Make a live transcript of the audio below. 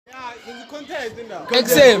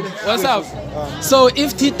Exam, what's up? So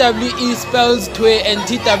if TWE spells twi and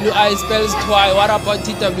TWI spells twi, what about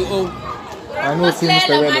TWO? I know it's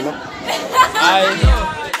Mr. Randall.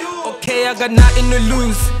 Okay, I got nothing to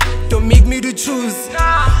lose. Don't make me to choose.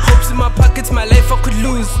 Hopes in my pockets, my life I could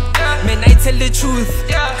lose. Man, I tell the truth.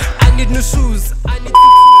 I need no shoes. I need to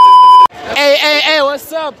Hey,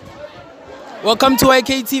 what's up? Welcome to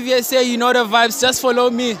Yktv Sa. You know the vibes. Just follow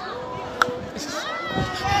me.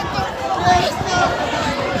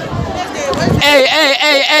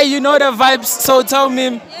 Hey, you know the vibes. So tell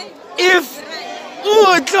me if.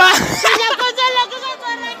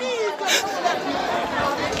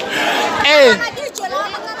 Hey,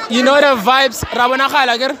 you know the vibes.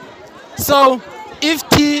 So if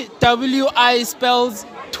TWI spells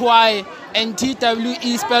twi and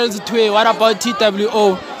TWE spells twi, what about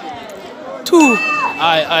TWO? Two.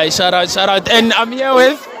 I shout out. And I'm here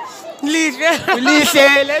with Lise.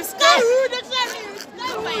 Let's go.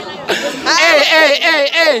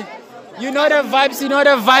 Hey. You know the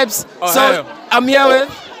vibes. Oh, so hey. I'm here with.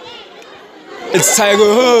 It's Tiger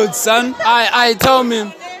Hood, son. I tell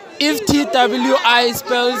me if TWI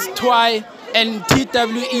spells twi and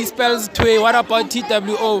TWE spells twi, what about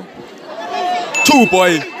TWO? Two,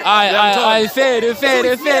 boy. I fair.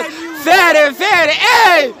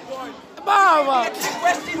 Hey, Mama.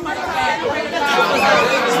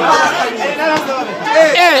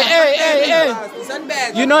 Hey.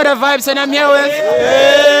 You know the vibes, and I'm here with.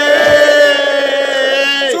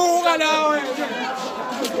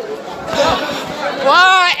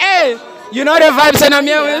 Wow, hey. You know the vibes, and I'm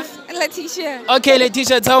here with. Letitia. Okay,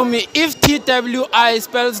 Letitia, tell me if TWI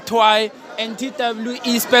spells twi and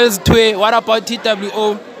TWE spells twi, what about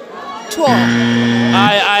TWO? Twa.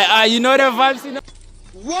 You know the vibes, you know.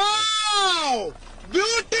 Wow!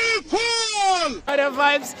 Beautiful! You know the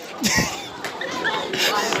vibes.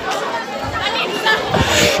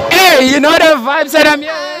 Hey, you know the vibes, and I'm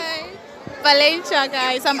here. Hi. Valencia,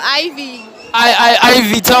 guys. I'm Ivy.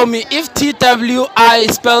 Ivy, tell me if TWI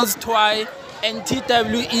spells twi and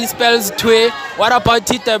TWE spells twi, what about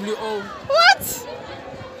TWO? What?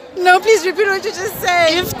 No, please repeat what you just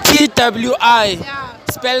said. If TWI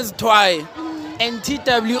spells twi and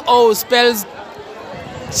TWO spells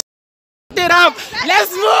it up,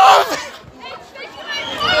 let's move.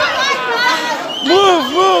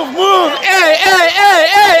 Move. Hey.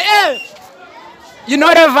 You know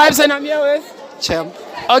the vibes, and I'm here with Champ.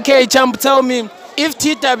 Okay, Champ, tell me if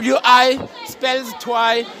TWI spells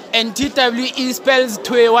twi and TWE spells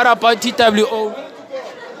twi, what about TWO?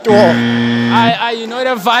 You know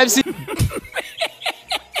the vibes.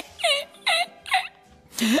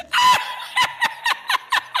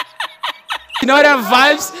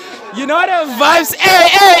 You know the vibes.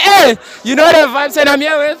 Hey. You know the vibes, and I'm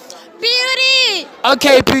here with Beauty.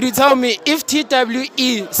 Okay, Beauty, tell me if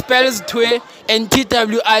TWE spells twi and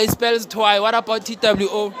TWI spells twi, what about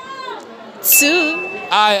TWO? Two.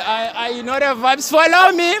 You know the vibes.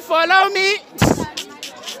 Follow me.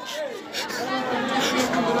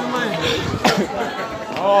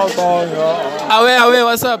 Away,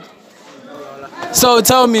 what's up? So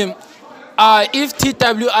tell me, if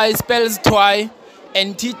TWI spells twi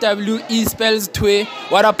and TWE spells twi,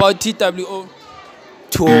 what about TWO?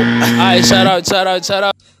 Two. Shout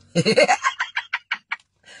out.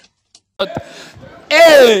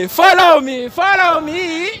 Hey, follow me.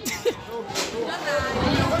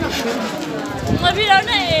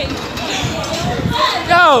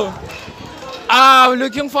 Yo, I'm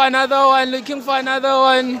looking for another one.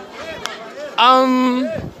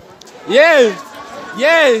 Yeah.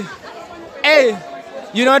 Hey,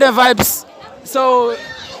 you know the vibes. So,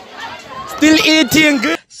 still eating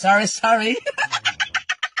good. Sorry. Still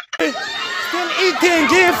eating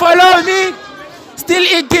good. Follow me. Still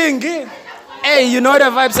eating good. Hey, you know the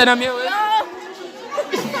vibes, and I'm here with.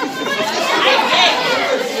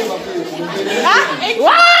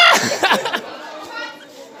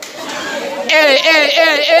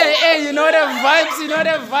 Hey, you know the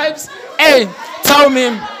vibes. Hey, tell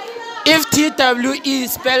me if TWE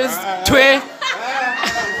spells twi.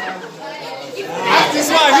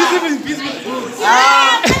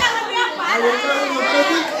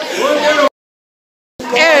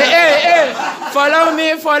 Hey, follow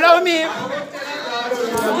me. Follow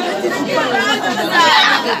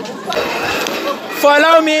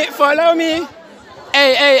me.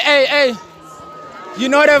 Hey. You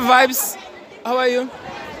know the vibes. How are you?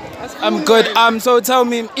 I'm good. So tell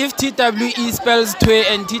me if TWE spells twi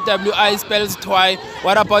and TWI spells twi,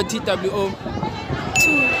 what about TWO?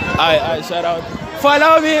 Two. I shout out.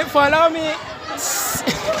 Follow me.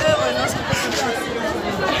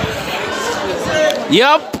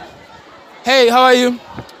 Yup. Hey, how are you?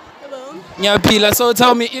 Hello. Nyapila. So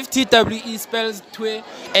tell me, if TWE spells twe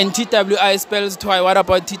and TWI spells twi, what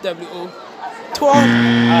about TWO? Twelve.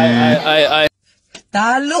 I.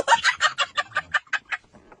 Talo.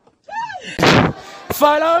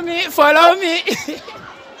 Follow me, follow me.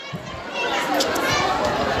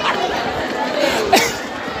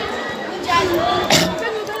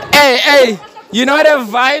 Hey, you know the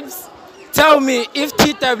vibes? Tell me, if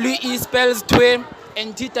TWE spells twe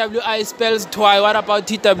and TWI spells twi, what about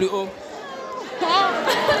TWO?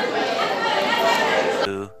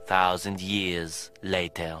 2,000 years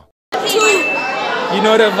later. You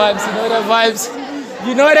know the vibes, you know the vibes.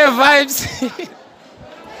 You know the vibes.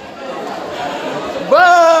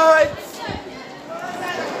 But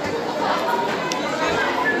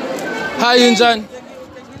how you, John?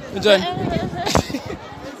 John.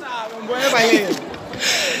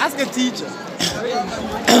 Ask a teacher.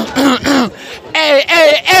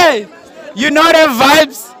 Hey. You know the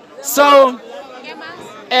vibes? So,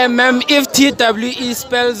 if TWE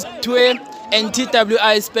spells twe and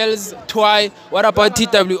TWI spells twi, what about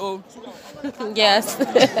TWO? Yes.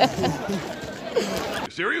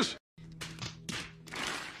 Serious?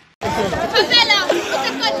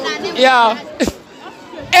 Yeah.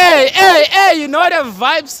 Hey, you know the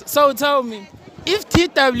vibes? So tell me, if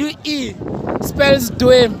TWE spells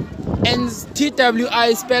twe and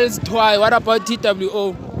TWI spells twi, what about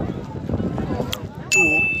TWO?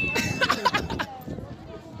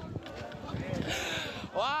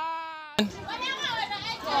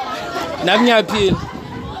 Namnyapil.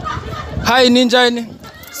 Hi Ninjani.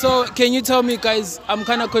 So can you tell me, guys, I'm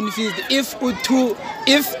kind of confused. If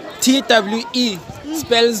TWE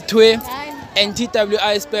spells twe and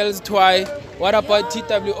TWI spells twi, what about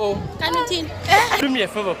TWO? Do me a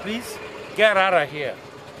favor, please. Get out of here.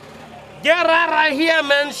 Get out of here,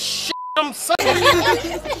 man. I'm sorry.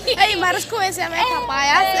 Hey, Marco is a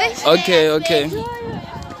papaya. Okay.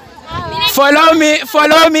 Follow me.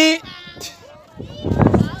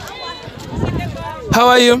 How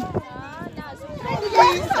are you?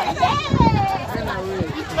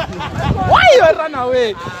 Why you run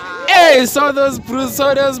away? Hey, so those boys.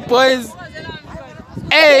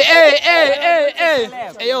 Hey.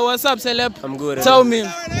 Hey, yo, what's up, celeb? I'm good. Tell me.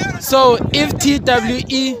 So, if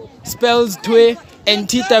TWE spells twe and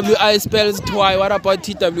TWI spells twi, what about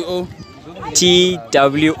TWO?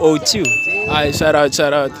 TWO2. Alright, shout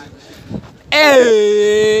out.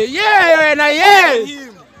 Hey, yeah.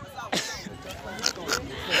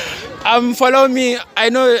 Follow me. I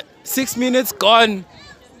know 6 minutes gone.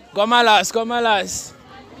 Go my last.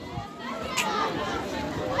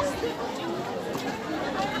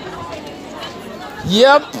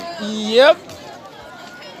 Yep.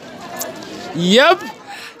 Yeah.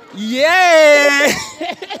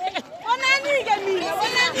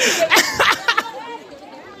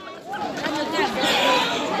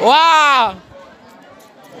 Wow.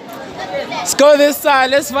 Let's go this side.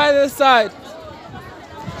 Let's find this side.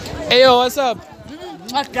 Hey, yo, what's up?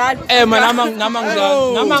 Hey, man,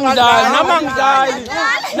 namang dali.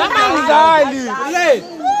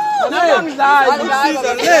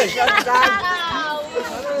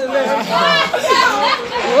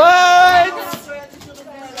 What?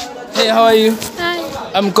 Hey, how are you?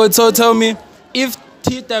 Hi. I'm good. So tell me, if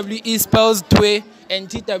TWE spells twe and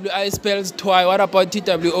TWI spells twi, what about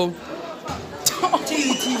TWO?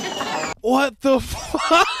 What the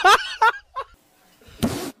fuck?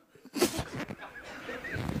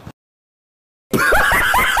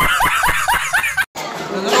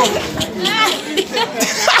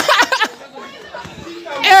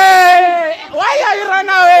 Hey, why are you run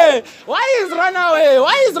away? Why is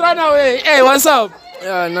run away? Hey, what's up?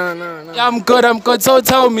 Yeah, no. Yeah, I'm good. So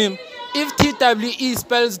tell me, if TWE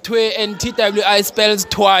spells twe and TWI spells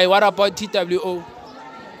twi, what about TWO?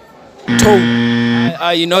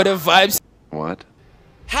 You know the vibes. What?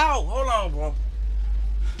 How? Hold on, bro.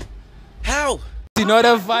 How? You know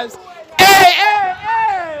the vibes. Hey.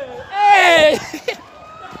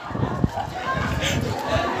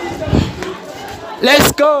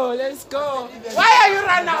 Let's go. Why are you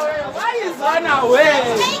run away? Why is run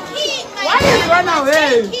away?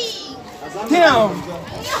 Damn.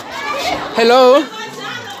 Hello.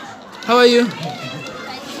 How are you?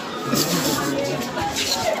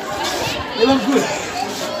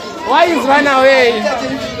 Why is run away?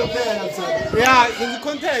 Yeah, in the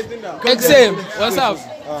context, in there. XM, what's up?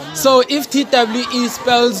 So if TWE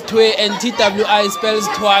spells twe and TWI spells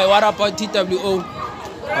twi, what about TWO?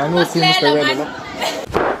 I know things the way, no?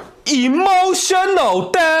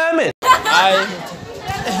 Emotional, damn it.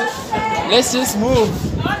 Let's just move.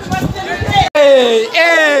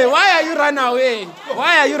 Hey, why are you run away?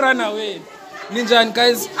 Ninja,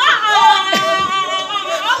 guys.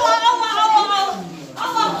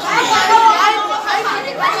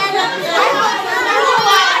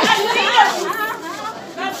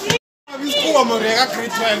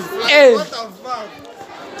 Hey. What the fuck?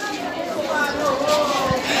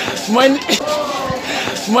 Man.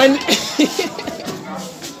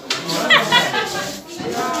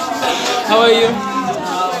 How are you?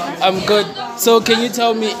 I'm good. So can you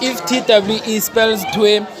tell me if TWE spells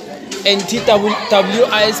twe and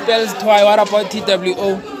TWI spells twi, what about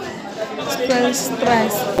TWO? Spells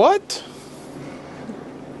twice. What?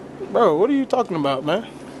 Bro, what are you talking about, man?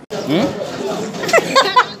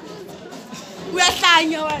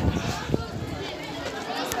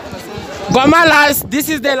 Goma last, this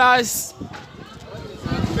is the last.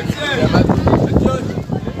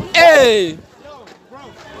 Hey!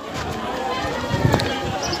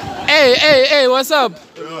 Hey, what's up?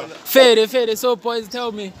 Fede, so boys,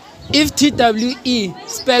 tell me, if TWE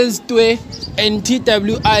spells twe and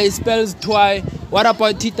TWI spells twi, what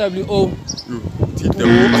about TWO?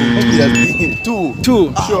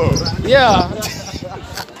 Two. Sure. Yeah.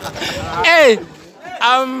 Hey,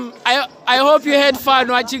 I hope you had fun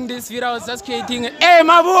watching this video. I was just creating. Hey,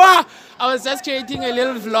 Mabua! I was just creating a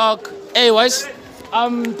little vlog. Hey, watch.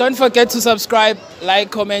 Don't forget to subscribe, like,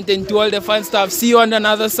 comment, and do all the fun stuff. See you on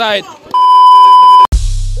another side.